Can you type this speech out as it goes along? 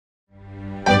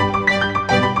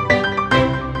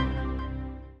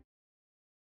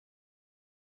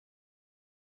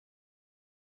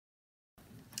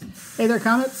Hey there,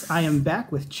 Comets. I am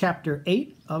back with Chapter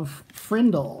 8 of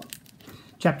Frindle.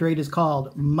 Chapter 8 is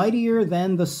called Mightier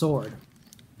Than the Sword.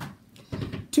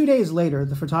 2 days later,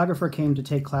 the photographer came to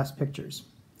take class pictures.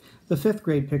 The 5th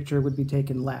grade picture would be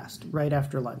taken last, right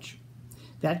after lunch.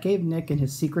 That gave Nick and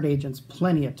his secret agents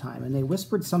plenty of time, and they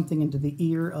whispered something into the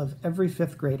ear of every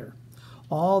 5th grader.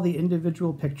 All the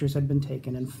individual pictures had been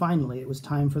taken, and finally it was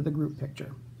time for the group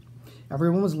picture.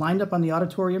 Everyone was lined up on the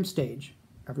auditorium stage.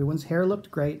 Everyone's hair looked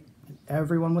great, and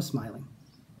everyone was smiling.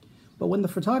 But when the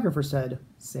photographer said,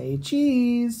 "Say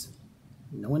cheese,"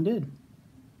 no one did.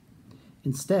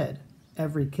 Instead,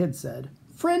 every kid said,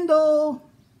 "Frindle!"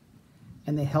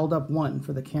 and they held up one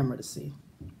for the camera to see.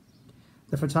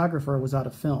 The photographer was out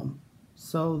of film,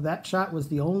 so that shot was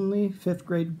the only 5th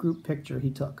grade group picture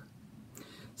he took.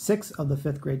 6 of the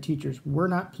 5th grade teachers were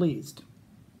not pleased.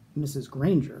 Mrs.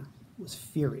 Granger was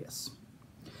furious.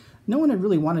 No one had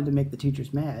really wanted to make the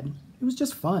teachers mad. It was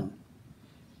just fun.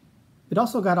 It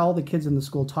also got all the kids in the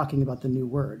school talking about the new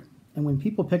word. And when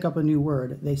people pick up a new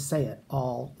word, they say it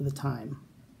all the time.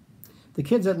 The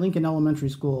kids at Lincoln Elementary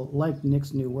School liked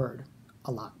Nick's new word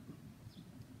a lot.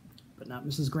 But not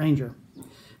Mrs. Granger.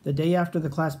 The day after the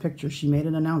class picture, she made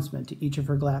an announcement to each of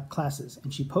her classes,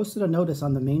 and she posted a notice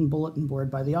on the main bulletin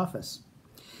board by the office.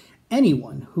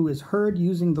 Anyone who is heard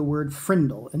using the word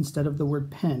frindle instead of the word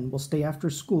pen will stay after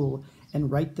school and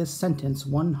write this sentence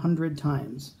 100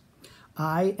 times.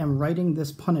 I am writing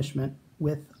this punishment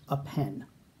with a pen,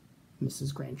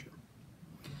 Mrs. Granger.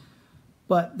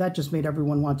 But that just made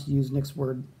everyone want to use Nick's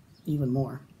word even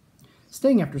more.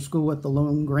 Staying after school with the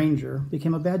lone Granger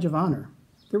became a badge of honor.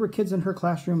 There were kids in her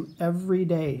classroom every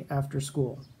day after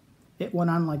school. It went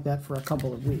on like that for a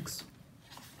couple of weeks.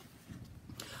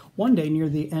 One day near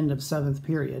the end of 7th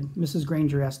period, Mrs.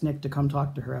 Granger asked Nick to come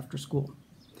talk to her after school.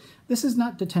 "This is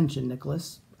not detention,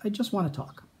 Nicholas. I just want to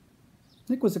talk."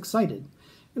 Nick was excited.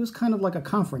 It was kind of like a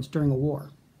conference during a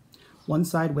war. One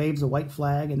side waves a white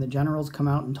flag and the generals come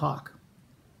out and talk.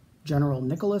 General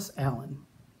Nicholas Allen.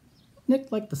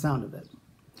 Nick liked the sound of it.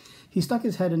 He stuck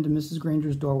his head into Mrs.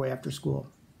 Granger's doorway after school.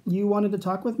 "You wanted to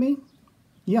talk with me?"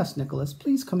 "Yes, Nicholas.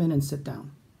 Please come in and sit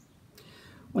down."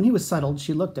 When he was settled,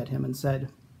 she looked at him and said,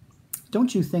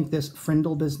 "Don't you think this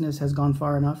frindle business has gone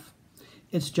far enough?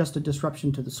 It's just a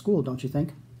disruption to the school, don't you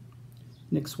think?"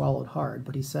 Nick swallowed hard,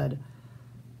 but he said,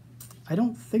 "I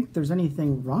don't think there's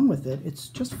anything wrong with it. It's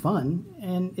just fun,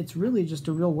 and it's really just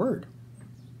a real word.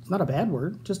 It's not a bad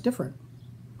word, just different.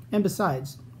 And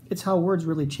besides, it's how words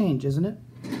really change, isn't it?"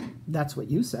 "That's what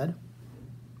you said."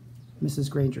 Mrs.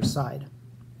 Granger sighed.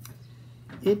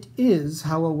 "It is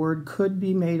how a word could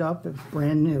be made up if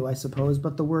brand new, I suppose,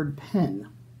 but the word pen,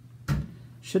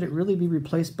 should it really be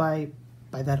replaced by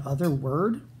that other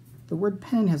word? The word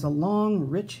pen has a long,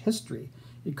 rich history.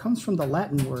 It comes from the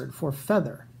Latin word for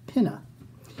feather, pinna.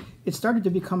 It started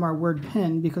to become our word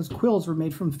pen because quills were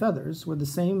made from feathers, were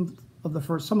some of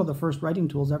the first writing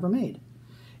tools ever made.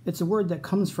 It's a word that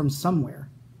comes from somewhere.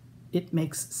 It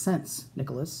makes sense,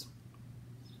 Nicholas."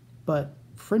 "But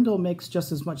frindle makes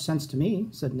just as much sense to me,"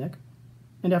 said Nick.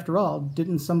 "And after all,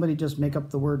 didn't somebody just make up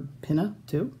the word pinna,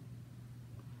 too?"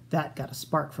 That got a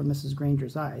spark from Mrs.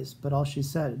 Granger's eyes, but all she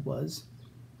said was,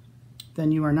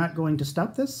 "Then you are not going to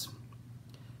stop this?"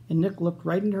 And Nick looked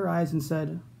right into her eyes and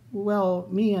said, "Well,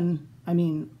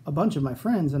 a bunch of my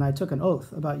friends and I took an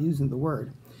oath about using the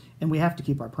word, and we have to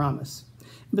keep our promise.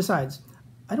 And besides,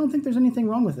 I don't think there's anything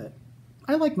wrong with it.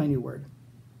 I like my new word."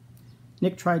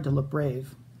 Nick tried to look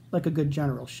brave, like a good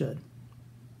general should.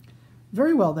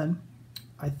 "Very well, then.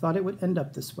 I thought it would end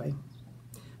up this way."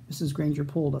 Mrs. Granger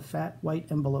pulled a fat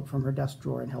white envelope from her desk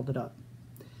drawer and held it up.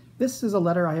 "This is a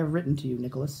letter I have written to you,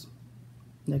 Nicholas."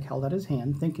 Nick held out his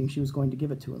hand, thinking she was going to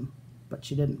give it to him, but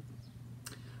she didn't.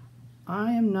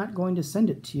 "I am not going to send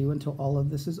it to you until all of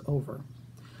this is over.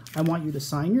 I want you to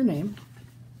sign your name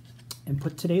and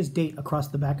put today's date across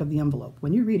the back of the envelope.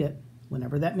 When you read it,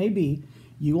 whenever that may be,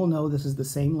 you will know this is the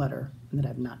same letter and that I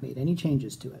have not made any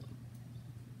changes to it."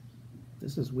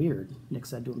 "This is weird," Nick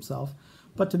said to himself.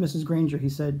 But to Mrs. Granger he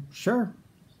said, "Sure."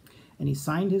 And he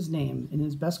signed his name in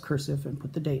his best cursive and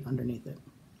put the date underneath it.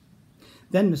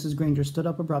 Then Mrs. Granger stood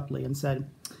up abruptly and said,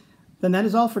 "Then that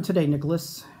is all for today,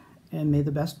 Nicholas, and may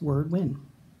the best word win."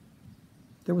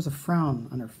 There was a frown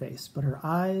on her face, but her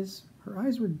eyes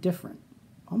were different,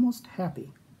 almost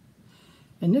happy.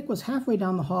 And Nick was halfway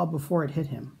down the hall before it hit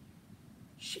him.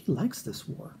 She likes this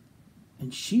war,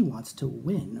 and she wants to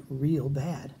win real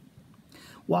bad.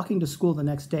 Walking to school the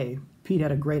next day, Pete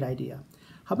had a great idea.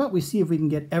 "How about we see if we can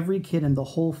get every kid in the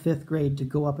whole 5th grade to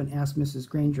go up and ask Mrs.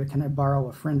 Granger, 'Can I borrow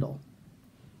a frindle?'"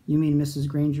 "You mean, Mrs.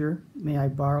 Granger, may I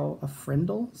borrow a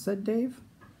frindle?" said Dave.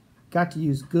 Got to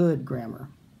use good grammar.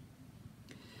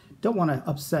 Don't want to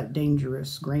upset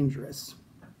dangerous Grangerous.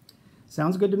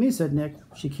 Sounds good to me, said Nick.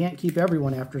 She can't keep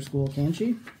everyone after school, can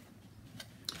she?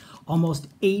 Almost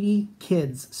 80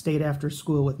 kids stayed after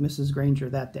school with Mrs. Granger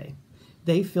that day.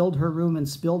 They filled her room and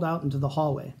spilled out into the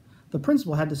hallway. The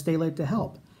principal had to stay late to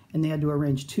help, and they had to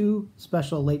arrange 2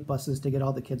 special late buses to get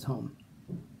all the kids home.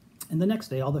 And the next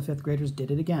day, all the 5th graders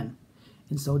did it again,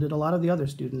 and so did a lot of the other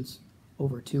students,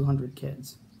 over 200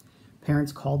 kids.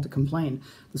 Parents called to complain.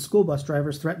 The school bus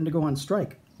drivers threatened to go on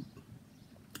strike.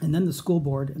 And then the school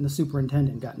board and the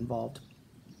superintendent got involved.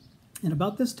 And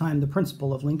about this time, the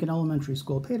principal of Lincoln Elementary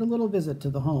School paid a little visit to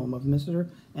the home of Mr.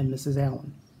 and Mrs.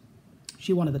 Allen.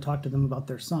 She wanted to talk to them about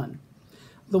their son,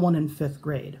 the one in 5th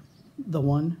grade, the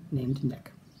one named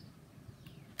Nick.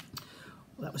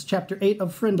 Well, that was Chapter 8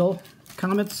 of Frindle.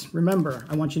 Comments, remember,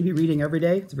 I want you to be reading every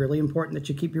day. It's really important that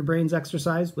you keep your brains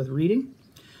exercised with reading.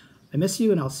 I miss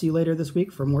you, and I'll see you later this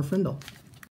week for more Frindle.